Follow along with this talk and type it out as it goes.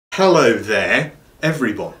Hello there,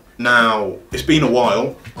 everyone. Now, it's been a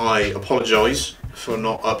while. I apologise for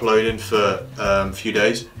not uploading for a few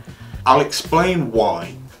days. I'll explain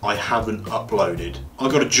why I haven't uploaded. I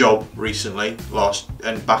got a job recently,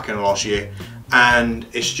 back in last year, and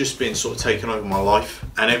it's just been sort of taken over my life.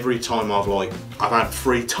 And every time I've had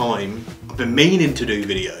free time, I've been meaning to do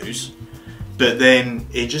videos, but then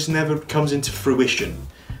it just never comes into fruition.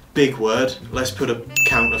 Big word. Let's put a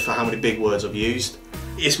counter for how many big words I've used.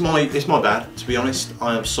 It's my bad, to be honest.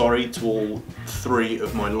 I am sorry to all 3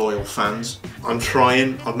 of my loyal fans. I'm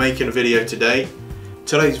trying. I'm making a video today.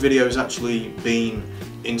 Today's video has actually been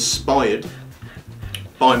inspired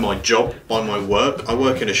by my job, by my work. I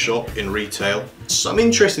work in a shop in retail. Some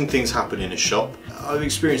interesting things happen in a shop. I've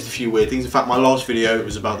experienced a few weird things. In fact, my last video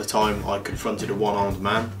was about the time I confronted a one-armed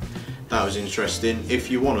man. That was interesting.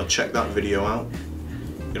 If you want to check that video out,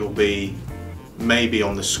 it'll be maybe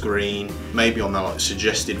on the screen, maybe on that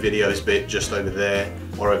suggested videos bit just over there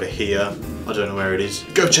or over here. I don't know where it is.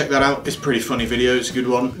 Go check that out. It's a pretty funny video. It's a good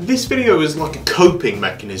one. This video is like a coping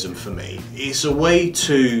mechanism for me. It's a way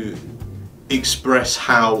to express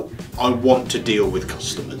how I want to deal with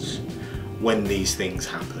customers when these things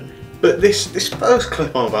happen. But this first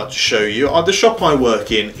clip I'm about to show you, the shop I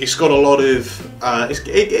work in, it's got a lot of,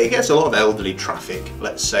 it gets a lot of elderly traffic,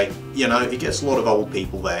 let's say. You know, it gets a lot of old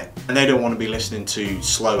people there. And they don't want to be listening to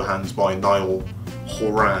Slow Hands by Niall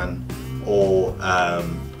Horan or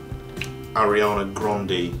Ariana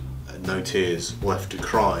Grande, No Tears Left to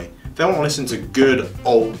Cry. They want to listen to good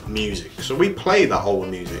old music. So we play that old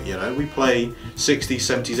music, you know. We play 60s,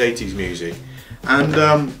 70s, 80s music. And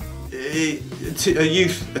a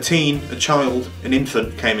youth, a teen, a child, an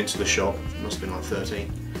infant came into the shop, must have been like 13,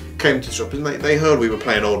 came to the shop and they heard we were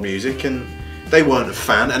playing old music and they weren't a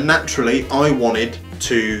fan, and naturally I wanted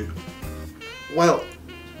to, well,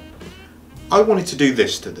 I wanted to do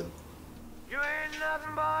this to them. You ain't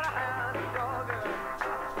nothing but a hound dog,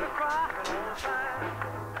 you're crying all the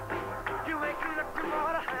time. You ain't nothing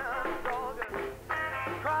but a hound dog,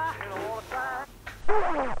 crying all the time.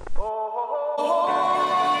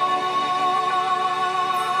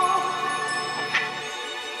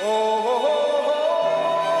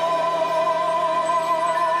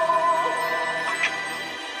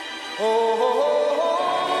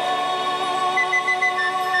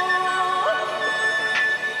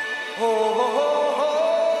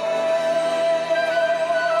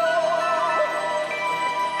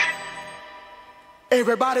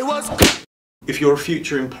 Everybody was. If you're a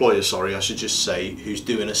future employer, sorry, I should just say, who's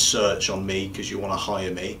doing a search on me because you want to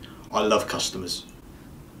hire me, I love customers.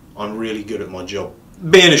 I'm really good at my job.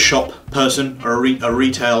 Being a shop person or a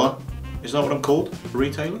retailer, is that what I'm called? A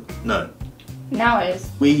retailer? No. Now it is.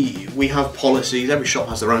 We have policies. Every shop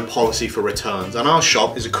has their own policy for returns, and our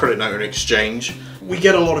shop is a credit note and exchange. We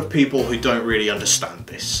get a lot of people who don't really understand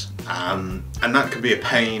this, and that can be a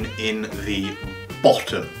pain in the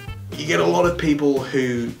bottom. You get a lot of people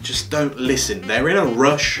who just don't listen. They're in a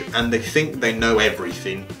rush and they think they know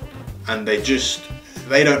everything, and they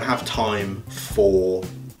don't have time for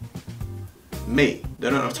me. They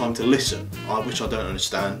don't have time to listen, which I don't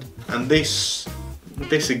understand. And this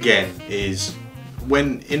again is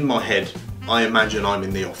when in my head I imagine I'm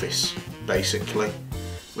in the office, basically.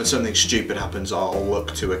 When something stupid happens, I'll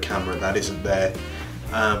look to a camera that isn't there.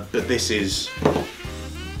 But this is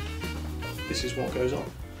what goes on.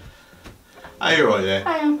 Are you right there?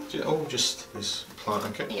 I am. Oh, just this plant,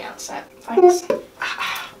 okay. Yeah, that's it. Thanks.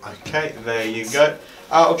 Okay, there you go.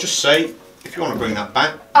 I'll just say, if you want to bring that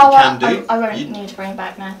back, Oh, you can do. I won't need to bring it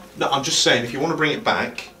back now. No, I'm just saying, if you want to bring it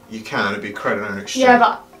back, you can. It'd be a credit and exchange. Yeah,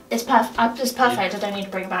 but it's perfect. It's perfect. I don't need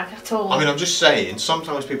to bring it back at all. I mean, I'm just saying,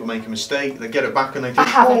 sometimes people make a mistake, they get it back and they think,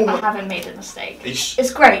 I haven't made a mistake.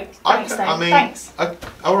 It's great. Thanks, I mean, thanks.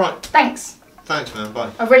 Alright. Thanks. Thanks, man.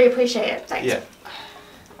 Bye. I really appreciate it. Thanks. Yeah.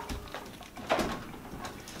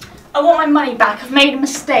 I want my money back. I've made a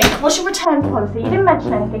mistake. What's your return policy? You didn't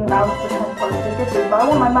mention anything about return policy, did you? But I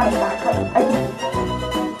want my money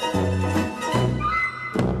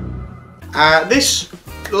back. This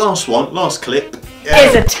last clip.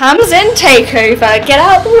 Is a Tamsin takeover. Get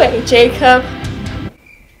out of the way, Jacob.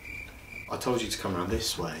 I told you to come around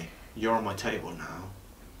this way. You're on my table now.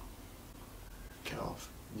 Get off.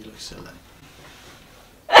 You look silly.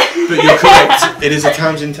 But you're correct, it is a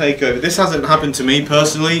Tamsin takeover. This hasn't happened to me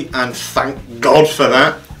personally, and thank God for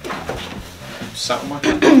that. Sat on my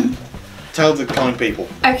head. Tell the kind people.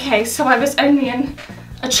 Okay, so I was only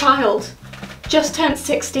a child. Just turned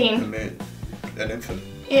 16. An infant.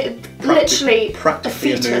 Literally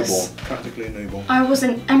practically a fetus. A newborn. Practically a newborn. I was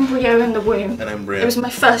an embryo in the womb. An embryo. It was my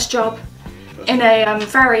first job in a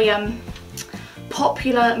very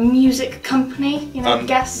popular music company, you know,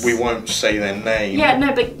 Guess. We won't say their name. Yeah,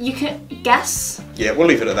 no, but you can guess. Yeah, we'll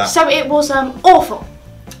leave it at that. So it was awful,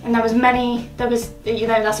 and there was, you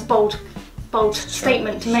know, that's a bold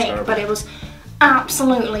statement to make, terrible. but it was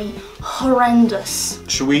absolutely horrendous.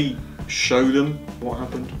 Should we show them what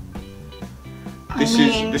happened?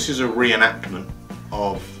 This is a reenactment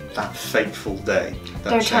of that fateful day. That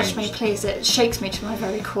Don't changed. touch me, please. It shakes me to my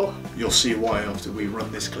very core. You'll see why after we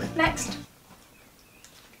run this clip. Next.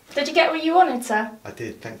 Did you get what you wanted, sir? I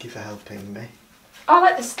did. Thank you for helping me. Oh, I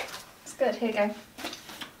like this. It's good. Here you go.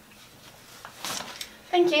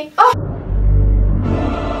 Thank you. Oh!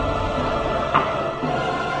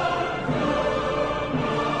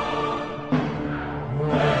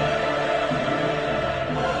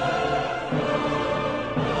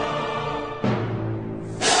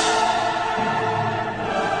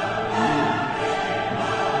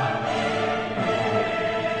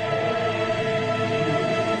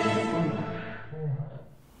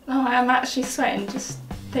 I'm actually sweating just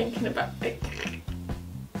thinking about it.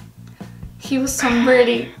 He was some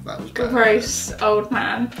really gross old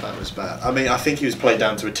man. That was bad. I mean, I think he was played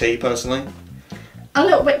down to a T, personally. A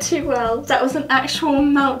little bit too well. That was an actual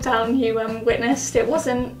meltdown you witnessed. It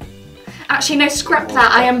wasn't... Actually, no, scrap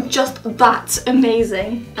that. I am just that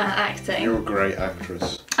amazing at acting. You're a great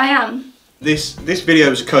actress. I am. This video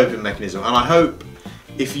is a coping mechanism, and I hope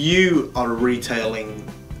if you are a retailing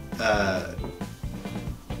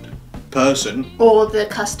person, or the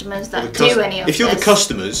customers that do any of this. If you're the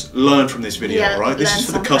customers, learn from this video, yeah, right? This is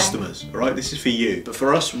for something. the customers, right? This is for you. But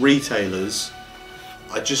for us retailers,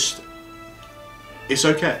 it's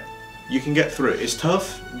okay. You can get through it. It's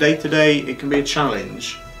tough. Day to day, it can be a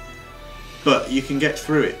challenge, but you can get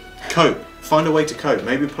through it. Cope. Find a way to cope.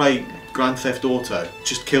 Maybe play Grand Theft Auto.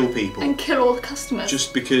 Just kill people. And kill all the customers.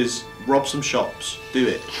 Just because. Rob some shops. Do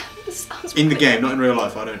it. This sounds In the pretty- game, not in real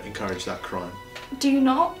life. I don't encourage that crime. Do you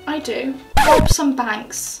not? I do. Rob some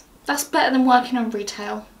banks. That's better than working on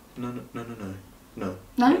retail. No. No?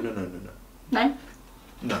 No.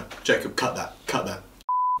 No, Jacob, cut that. Cut that.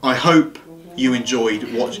 I hope you enjoyed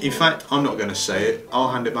watching. In fact, I'm not going to say it. I'll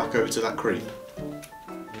hand it back over to that creep.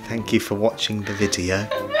 Thank you for watching the video.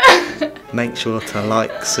 Make sure to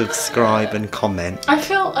like, subscribe and comment. I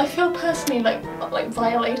feel personally like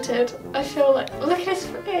violated. I feel like, look at his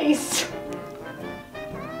face.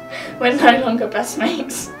 We're no longer best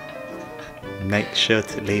mates. Make sure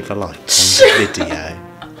to leave a like on the video.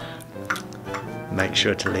 Make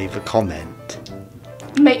sure to leave a comment.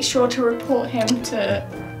 Make sure to report him to,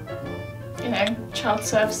 you know, child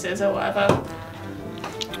services or whatever.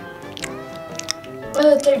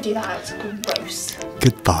 Don't do that, it's gross.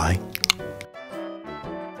 Goodbye.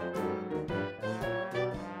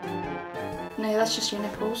 No, that's just your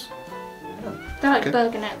nipples. They're like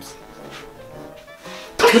burger nips.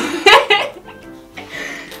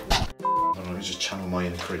 Let me just channel my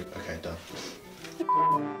inner creep. Okay, done.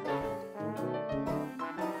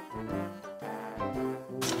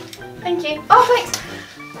 Thank you. Oh, thanks.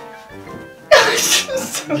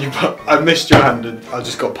 I missed your hand and I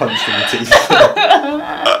just got punched in the teeth.